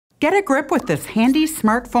Get a grip with this handy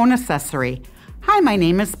smartphone accessory. Hi, my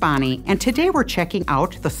name is Bonnie, and today we're checking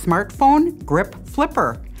out the smartphone grip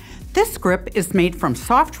flipper. This grip is made from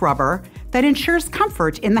soft rubber that ensures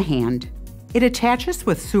comfort in the hand. It attaches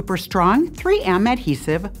with super strong 3M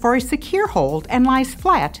adhesive for a secure hold and lies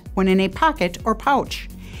flat when in a pocket or pouch.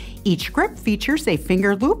 Each grip features a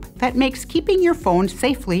finger loop that makes keeping your phone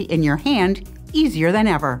safely in your hand easier than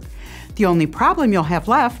ever. The only problem you'll have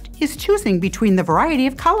left is choosing between the variety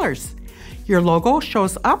of colors. Your logo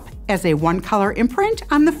shows up as a one-color imprint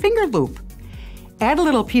on the finger loop. Add a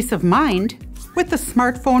little peace of mind with the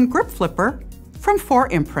smartphone grip flipper from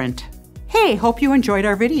 4imprint. Hey, hope you enjoyed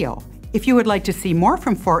our video. If you would like to see more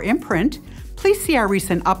from 4imprint, please see our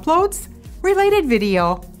recent uploads, related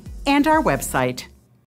video, and our website.